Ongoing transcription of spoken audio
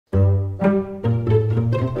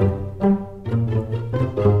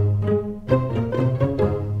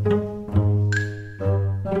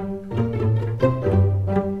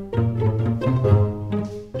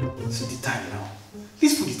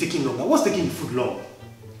food long?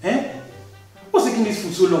 Eh? What's taking this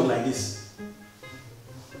food so long like this?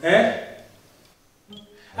 Eh?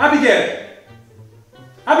 Abigail!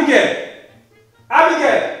 Abigail!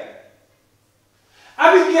 Abigail!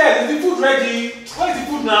 Abigail, is the food ready? Where is the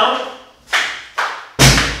food now?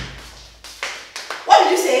 What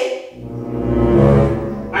did you say?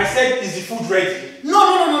 I said, is the food ready? No.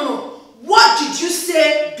 What did you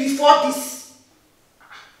say before this?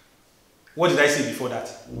 What did I say before that?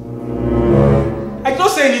 I did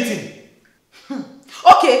not say anything.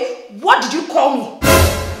 Okay, what did you call me?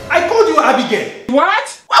 I called you Abigail.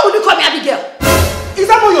 What? Why would you call me Abigail? Is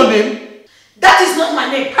that not your name? That is not my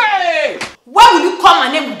name. Hey! Why would you call my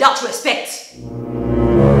name without respect?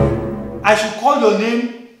 I should call your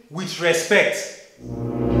name with respect.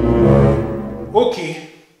 Okay.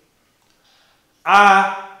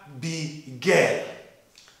 Abigail.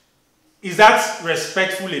 Is that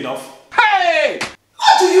respectful enough? Hey!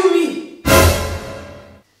 What do you mean?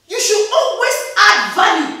 You should always add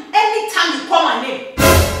value anytime you call my name.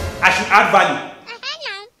 I should add value.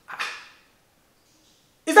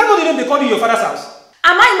 Is that not the name they call you in your father's house?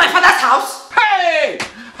 Am I in my father's house? Hey!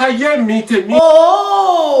 I hear me.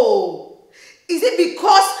 Oh! Is it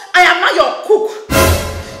because I am not your cook,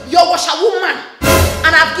 your washerwoman,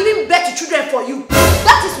 and I've given birth to children for you?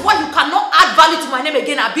 That is why you cannot add value to my name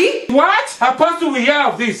again, Abi? What? Apostle, we hear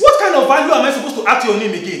of this. What kind of value am I supposed to add to your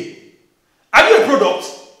name again? Are you a product?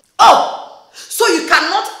 Oh! So you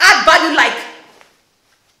cannot add value like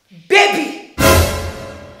baby,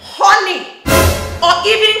 honey, or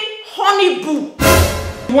even honey boo.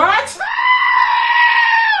 What?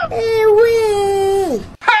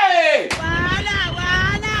 Hey!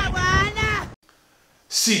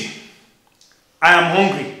 See, I am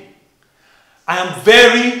hungry. I am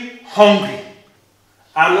very hungry.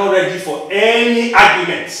 I'm not ready for any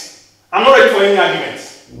arguments. I'm not ready for any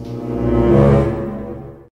arguments.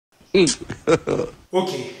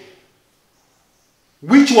 Okay.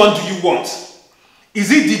 Which one do you want?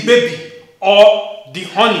 Is it the baby or the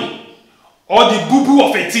honey or the boo-boo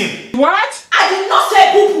of a teen? What? I did not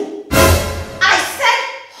say boo-boo. I said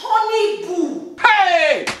honey boo.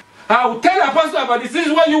 Hey! I will tell Apostle about this. This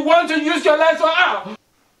is what you want to use your life for.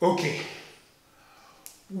 Okay.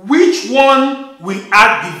 Which one will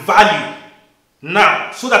add the value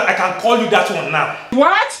now so that I can call you that one now?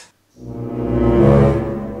 What?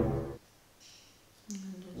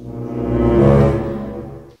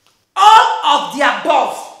 All of the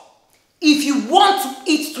above. If you want to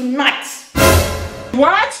eat tonight.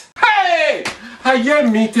 What? Hey! I hear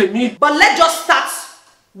me. But let's just start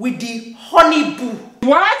with the honey boo.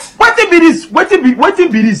 What? Wetin be this? Wetin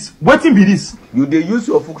be this? You dey use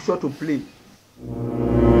your function to play.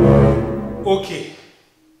 Okay.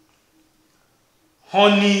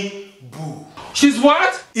 Honey boo. She's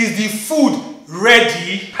what? Is the food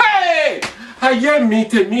ready? Hey! I hear me.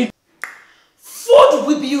 Food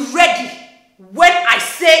will be ready when I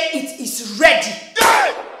say it is ready.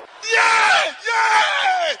 Hey!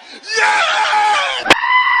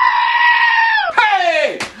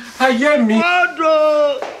 I hear me.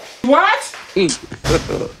 What?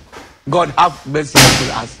 God have mercy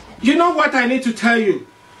on us. You know what I need to tell you?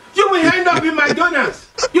 You will end up in McDonald's.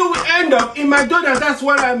 You will end up in McDonald's. That's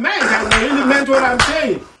what I meant. I really meant what I'm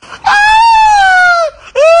saying.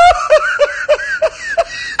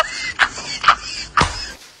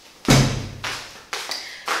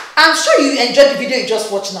 I'm sure you enjoyed the video you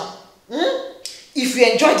just watched now. If you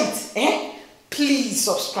enjoyed it, please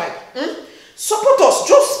subscribe. Support us.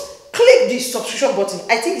 Just click the subscription button.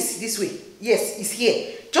 I think it's this way. Yes, it's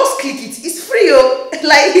here. Just click it. It's free, oh.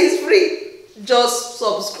 Like, it's free. Just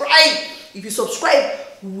subscribe. If you subscribe,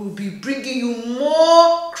 we will be bringing you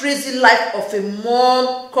more crazy life of a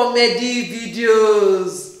more comedy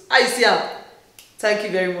videos. I see you. Thank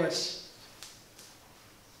you very much.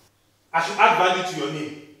 I should add value to your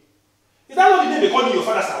name. Is that not the name they call you in your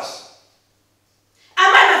father's house?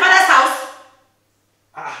 Am I in my father's house?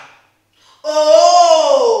 Ah.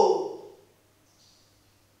 Oh!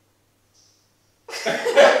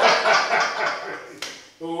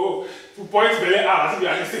 Oh, 2 points belly out. As if you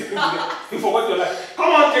are listening. You forgot your life.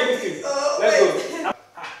 Come on, take this thing. Let's go.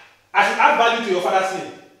 I should add value to your father's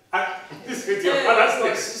name. This is your father's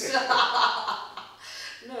name.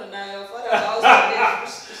 No, now your father's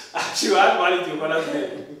house. I should add value to your father's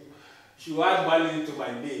name. Should add value to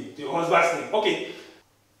my name, to your husband's name. Okay.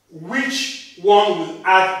 Which one will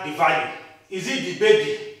add the value? Is it the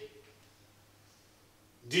baby,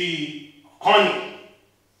 the honey,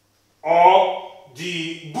 or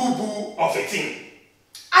the boo-boo of a teen?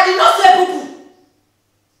 I did not say boo-boo.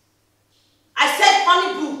 I said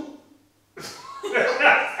honey boo.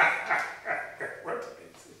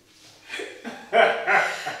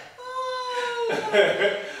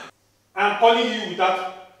 calling you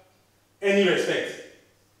without any respect.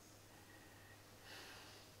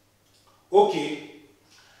 Okay.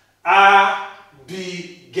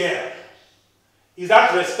 Abigail. Is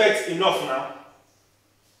that respect enough now?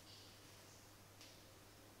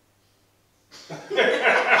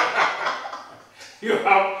 You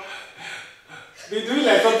have been doing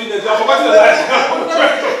like something that you have forgotten your life.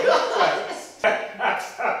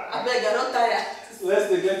 I beg, you're not tired. Let's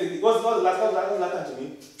take it. What's the last time to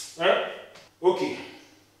me? Huh? Okay.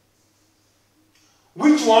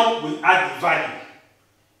 Which one will add the value?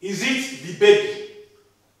 Is it the baby,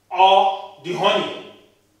 or the honey,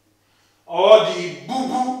 or the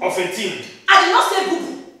boo-boo of a teen? I did not say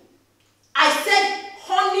boo-boo. I said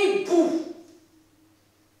honey boo.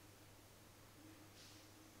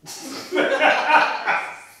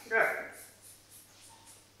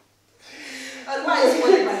 And why is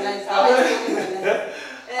spoiling my life? Why is spoiling my life?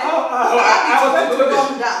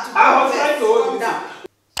 I was trying to hold it.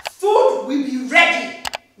 Food will be ready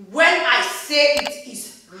when I say it